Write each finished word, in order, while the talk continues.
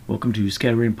Welcome to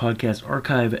Scatterbrain Podcast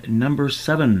Archive number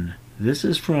 7. This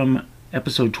is from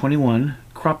episode 21,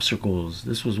 Crop Circles.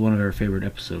 This was one of our favorite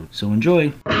episodes, so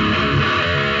enjoy.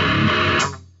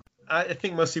 I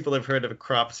think most people have heard of a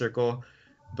crop circle,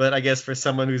 but I guess for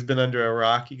someone who's been under a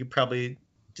rock, you could probably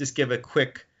just give a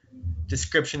quick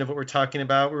description of what we're talking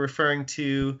about. We're referring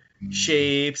to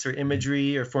shapes or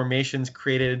imagery or formations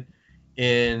created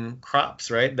in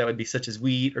crops, right? That would be such as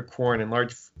wheat or corn in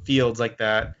large fields like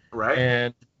that. Right.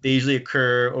 And they usually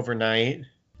occur overnight.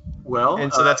 Well,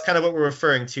 and so that's kind of what we're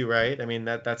referring to, right? I mean,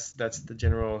 that's the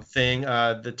general thing.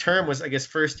 The term was, I guess,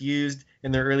 first used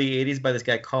in the early 80s by this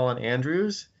guy Colin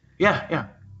Andrews. Yeah.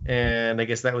 And I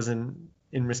guess that was in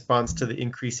response to the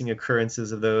increasing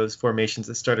occurrences of those formations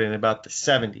that started in about the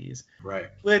 70s.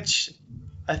 Right. Which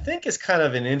I think is kind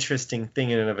of an interesting thing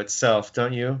in and of itself,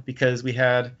 don't you? Because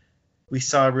we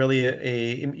saw really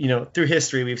through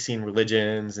history, we've seen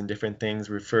religions and different things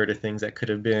refer to things that could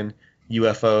have been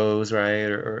UFOs,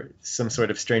 right? Or some sort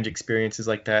of strange experiences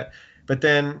like that. But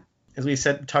then, as we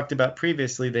talked about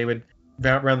previously, they would,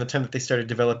 around the time that they started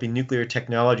developing nuclear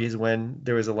technologies, when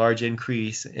there was a large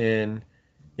increase in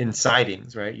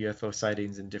sightings, right? UFO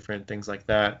sightings and different things like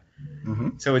that.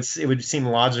 Mm-hmm. So it would seem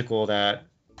logical that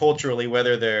culturally,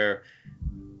 whether they're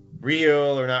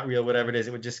real or not real, whatever it is,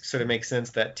 it would just sort of make sense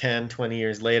that 10, 20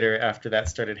 years later, after that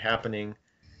started happening,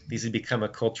 these would become a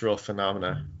cultural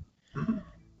phenomena. Mm-hmm.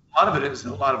 A lot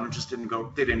of them just didn't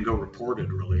go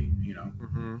reported, really,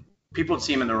 Mm-hmm. People would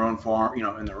see them in their own farm,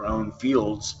 in their own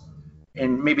fields,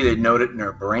 and maybe they'd note it in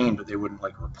their brain, but they wouldn't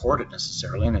report it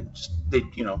necessarily, and they'd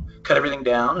cut everything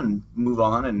down and move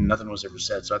on, and nothing was ever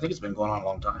said. So I think it's been going on a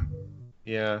long time.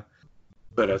 Yeah.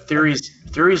 But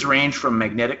theories range from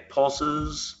magnetic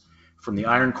pulses from the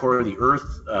iron core of the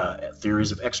Earth,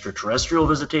 theories of extraterrestrial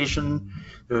visitation.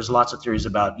 There's lots of theories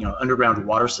about underground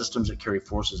water systems that carry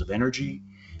forces of energy,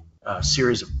 a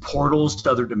series of portals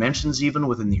to other dimensions even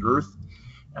within the Earth.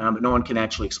 But no one can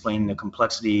actually explain the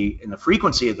complexity and the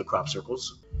frequency of the crop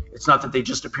circles. It's not that they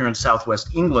just appear in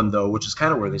southwest England, though, which is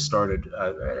kind of where they started.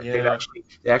 They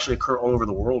actually occur all over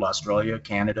the world: Australia,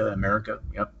 Canada, America.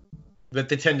 Yep. But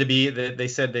they tend to be, they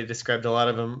said they described a lot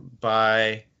of them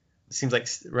by, it seems like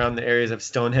around the areas of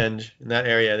Stonehenge. In that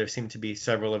area, there seem to be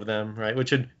several of them, right?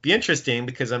 Which would be interesting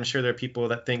because I'm sure there are people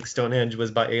that think Stonehenge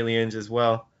was by aliens as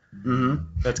well. Mm-hmm.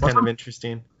 That's kind of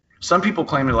interesting. Some people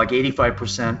claim that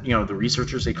 85%, the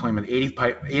researchers, they claim that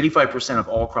 85% of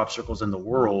all crop circles in the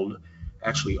world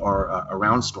actually are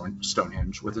around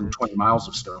Stonehenge, within 20 miles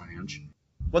of Stonehenge.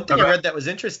 One thing I read that was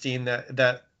interesting,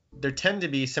 that there tend to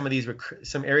be some of these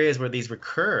some areas where these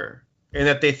recur, and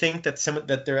that they think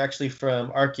that they're actually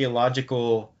from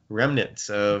archaeological remnants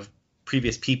of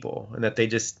previous people, and that they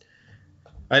just,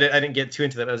 I didn't get too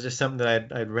into that. It was just something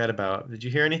that I'd read about. Did you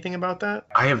hear anything about that?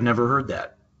 I have never heard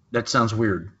that. That sounds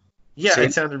weird. Yeah,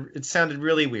 it sounded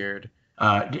really weird.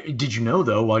 Did you know,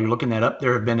 though, while you're looking that up,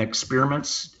 there have been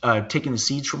experiments taking the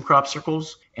seeds from crop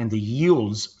circles, and the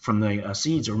yields from the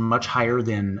seeds are much higher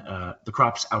than the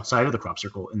crops outside of the crop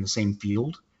circle in the same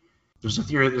field. There's a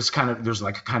theory that there's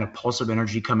a kind of pulse of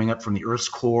energy coming up from the Earth's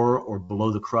core or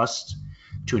below the crust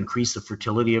to increase the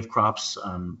fertility of crops,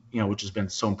 which has been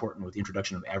so important with the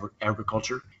introduction of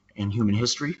agriculture in human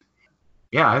history.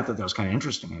 Yeah, I thought that was kind of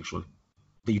interesting, actually,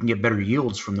 that you can get better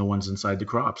yields from the ones inside the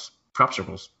crop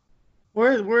circles.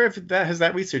 Where has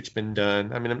that research been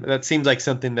done? I mean, that seems like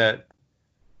something that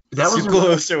was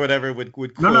close or whatever would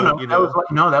quote. No.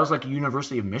 That was like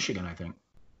University of Michigan, I think.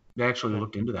 They actually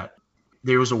looked into that.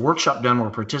 There was a workshop done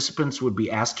where participants would be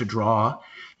asked to draw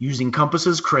using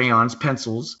compasses, crayons,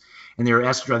 pencils, and they were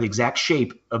asked to draw the exact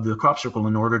shape of the crop circle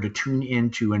in order to tune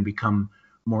into and become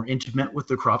more intimate with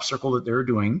the crop circle that they were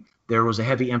doing. There was a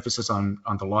heavy emphasis on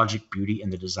the logic, beauty,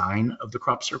 and the design of the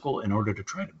crop circle in order to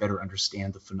try to better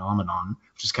understand the phenomenon,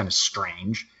 which is kind of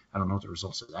strange. I don't know what the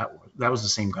results of that were. That was the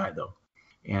same guy, though.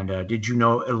 And did you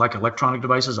know, electronic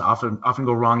devices often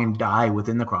go wrong and die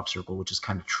within the crop circle, which is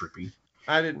kind of trippy.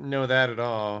 I didn't know that at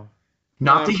all.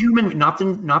 Not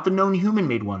the known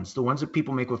human-made ones, the ones that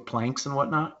people make with planks and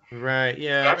whatnot. Right,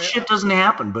 yeah. That shit doesn't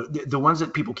happen, but the ones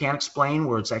that people can't explain,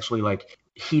 where it's actually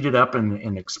heated up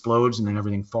and explodes and then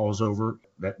everything falls over,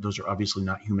 those are obviously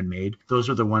not human-made. Those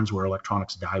are the ones where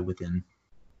electronics die within.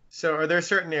 So are there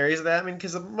certain areas of that? I mean,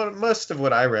 because most of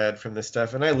what I read from this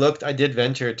stuff, and I did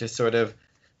venture to sort of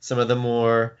some of the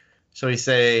more, shall we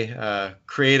say,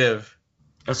 creative.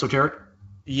 Esoteric?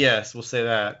 Yes, we'll say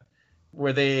that.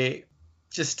 Where they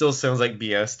just still sounds like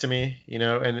BS to me,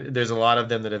 and there's a lot of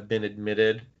them that have been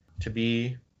admitted to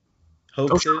be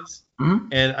hoaxes. Mm-hmm.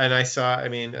 And I saw, I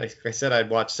mean, like I said, I'd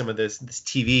watched some of this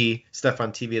TV stuff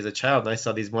on TV as a child, and I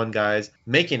saw these one guys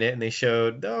making it, and they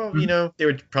showed, they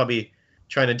were probably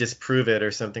trying to disprove it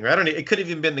or something. Or I don't know. It could have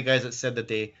even been the guys that said that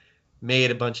they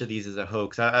made a bunch of these as a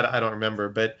hoax. I don't remember,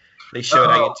 but they showed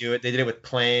how you do it. They did it with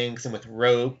planks and with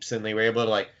ropes, and they were able to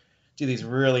like do these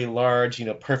really large,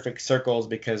 perfect circles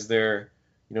because they're,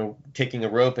 taking a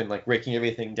rope and like breaking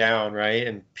everything down, right?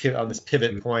 And on this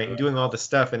pivot point and doing all the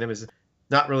stuff, and it was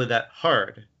not really that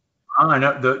hard. I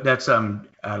know that's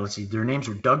let's see, their names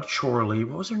were Doug Chorley.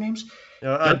 What was their names?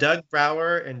 Doug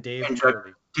Brower and Dave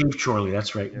Chorley. Dave Chorley,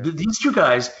 that's right. Yeah. These two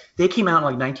guys, they came out in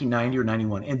like 1990 or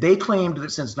 91, and they claimed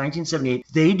that since 1978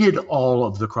 they did all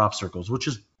of the crop circles, which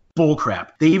is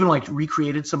bullcrap. They even like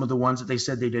recreated some of the ones that they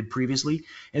said they did previously,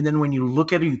 and then when you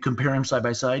look at it, you compare them side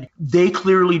by side, they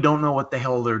clearly don't know what the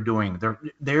hell they're doing.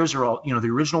 Theirs are all, the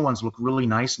original ones look really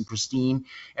nice and pristine,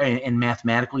 and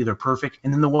mathematically they're perfect,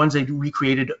 and then the ones they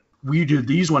recreated, we did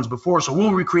these ones before, so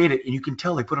we'll recreate it, and you can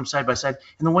tell they put them side by side,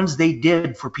 and the ones they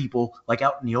did for people like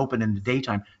out in the open in the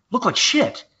daytime look like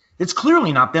shit. It's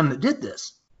clearly not them that did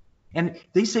this. And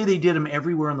they say they did them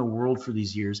everywhere in the world for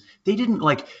these years. They didn't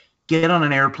like get on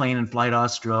an airplane and fly to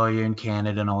Australia and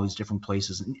Canada and all these different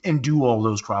places and do all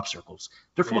those crop circles.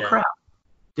 They're full of crap.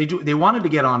 They wanted to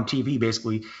get on TV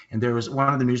basically, and there was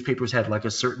one of the newspapers had like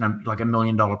a certain like $1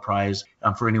 million prize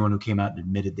for anyone who came out and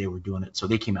admitted they were doing it. So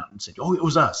they came out and said, "Oh, it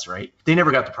was us," right? They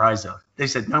never got the prize though. They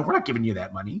said, "No, we're not giving you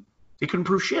that money." They couldn't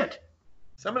prove shit.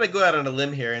 So I'm going to go out on a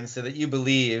limb here and say that you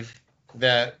believe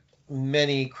that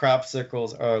many crop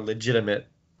circles are legitimate,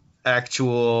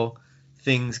 actual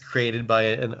things created by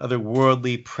an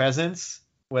otherworldly presence,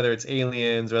 whether it's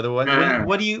aliens or other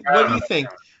what do you think?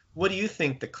 What do you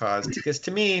think the cause? Because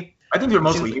to me, I think they're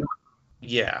mostly human.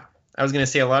 Yeah, I was going to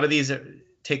say a lot of these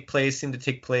seem to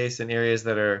take place in areas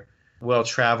that are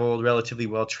relatively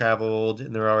well traveled,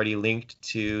 and they're already linked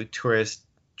to tourist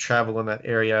travel in that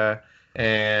area.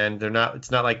 And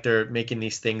it's not like they're making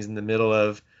these things in the middle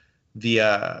of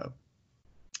the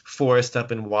forest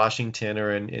up in Washington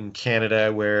or in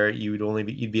Canada where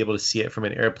you'd be able to see it from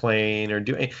an airplane or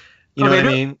doing, what I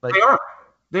mean? Like,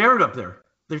 they are up there.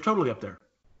 They're totally up there.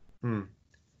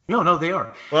 No, they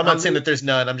are. Well, I'm not saying that there's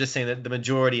none. I'm just saying that the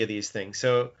majority of these things.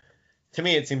 So to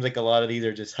me, it seems like a lot of these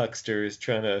are just hucksters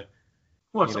trying to.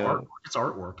 Well, it's art. It's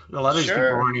artwork. A lot of these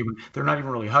people they're not even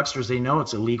really hucksters. They know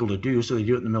it's illegal to do, so they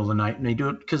do it in the middle of the night, and they do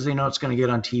it because they know it's going to get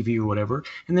on TV or whatever,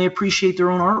 and they appreciate their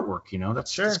own artwork.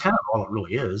 That's kind of all it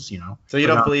really is. So you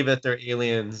don't believe that they're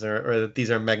aliens or that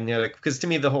these are magnetic? Because to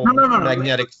me, the whole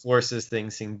magnetic forces thing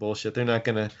seem bullshit. They're not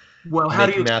going to. Well, how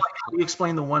do you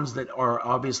explain the ones that are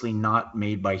obviously not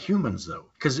made by humans, though?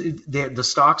 Because the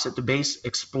stalks at the base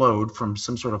explode from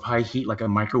some sort of high heat, like a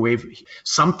microwave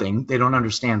something. They don't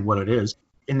understand what it is.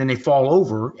 And then they fall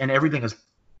over, and everything is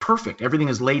perfect. Everything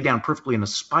is laid down perfectly in a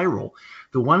spiral.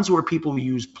 The ones where people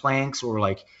use planks or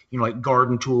like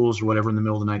garden tools or whatever in the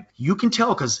middle of the night, you can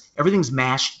tell because everything's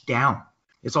mashed down.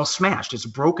 It's all smashed. It's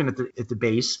broken at the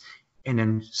base and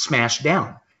then smashed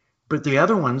down. But the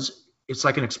other ones, it's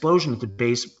like an explosion at the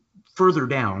base further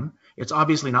down. It's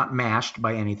obviously not mashed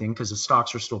by anything because the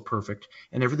stalks are still perfect,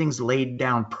 and everything's laid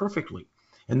down perfectly.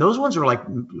 And those ones are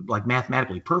like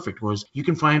mathematically perfect, whereas you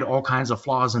can find all kinds of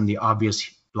flaws in the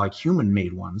obvious like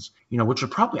human-made ones, which are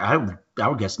probably, I would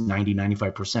guess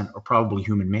 90-95% are probably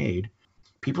human-made.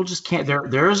 People just can't.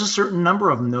 There is a certain number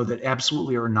of them though that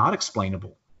absolutely are not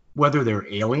explainable. Whether they're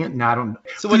alien, I don't.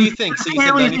 So what do you think? So you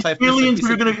said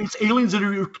 95%. It's aliens that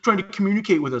are trying to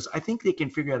communicate with us. I think they can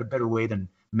figure out a better way than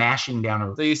mashing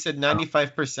down. So you said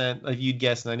 95%. Like you'd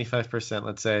guess 95%,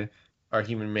 let's say, are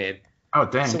human-made. I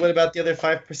would think. So what about the other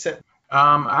 5%?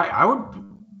 I would.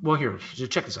 Well, here,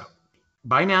 check this out.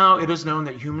 By now, it is known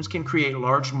that humans can create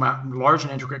large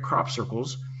and intricate crop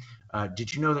circles.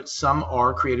 Did you know that some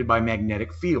are created by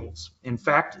magnetic fields? In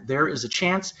fact, there is a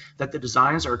chance that the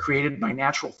designs are created by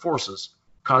natural forces,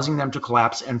 causing them to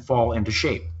collapse and fall into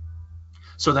shape.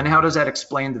 So then how does that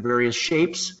explain the various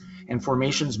shapes and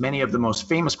formations many of the most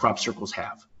famous crop circles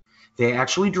have? They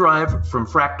actually derive from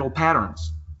fractal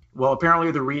patterns. Well,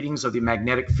 apparently the readings of the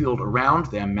magnetic field around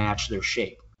them match their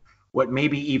shape. What may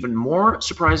be even more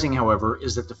surprising, however,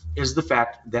 is the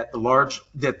fact that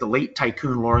the late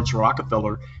tycoon Lawrence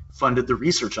Rockefeller funded the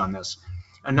research on this.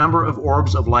 A number of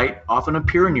orbs of light often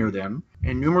appear near them,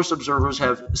 and numerous observers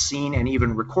have seen and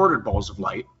even recorded balls of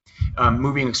light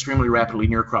moving extremely rapidly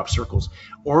near crop circles.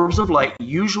 Orbs of light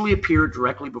usually appear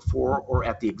directly before or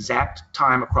at the exact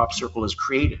time a crop circle is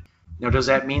created. Now, does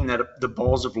that mean that the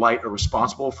balls of light are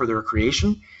responsible for their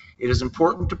creation? It is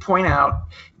important to point out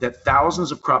that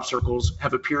thousands of crop circles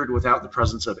have appeared without the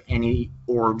presence of any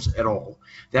orbs at all.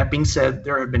 That being said,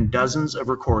 there have been dozens of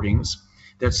recordings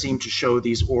that seem to show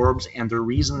these orbs, and the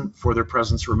reason for their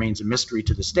presence remains a mystery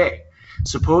to this day.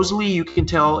 Supposedly, you can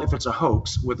tell if it's a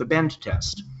hoax with a bend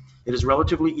test. It is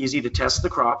relatively easy to test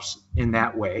the crops in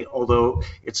that way, although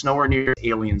it's nowhere near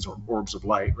aliens or orbs of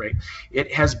light, right?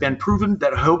 It has been proven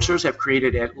that hoaxers have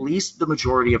created at least the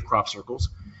majority of crop circles,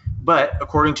 but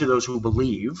according to those who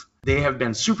believe, they have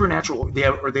been supernatural, they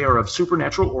are of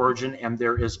supernatural origin, and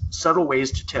there is subtle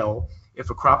ways to tell if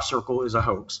a crop circle is a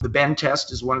hoax. The bend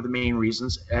test is one of the main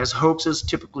reasons, as hoaxes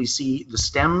typically see the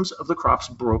stems of the crops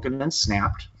broken and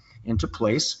snapped into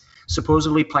place.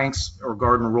 Supposedly, planks or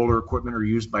garden roller equipment are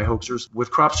used by hoaxers.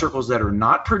 With crop circles that are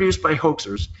not produced by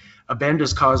hoaxers, a bend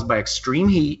is caused by extreme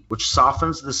heat, which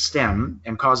softens the stem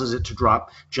and causes it to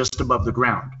drop just above the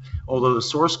ground, although the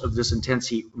source of this intense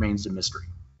heat remains a mystery.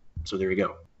 So there you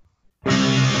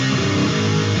go.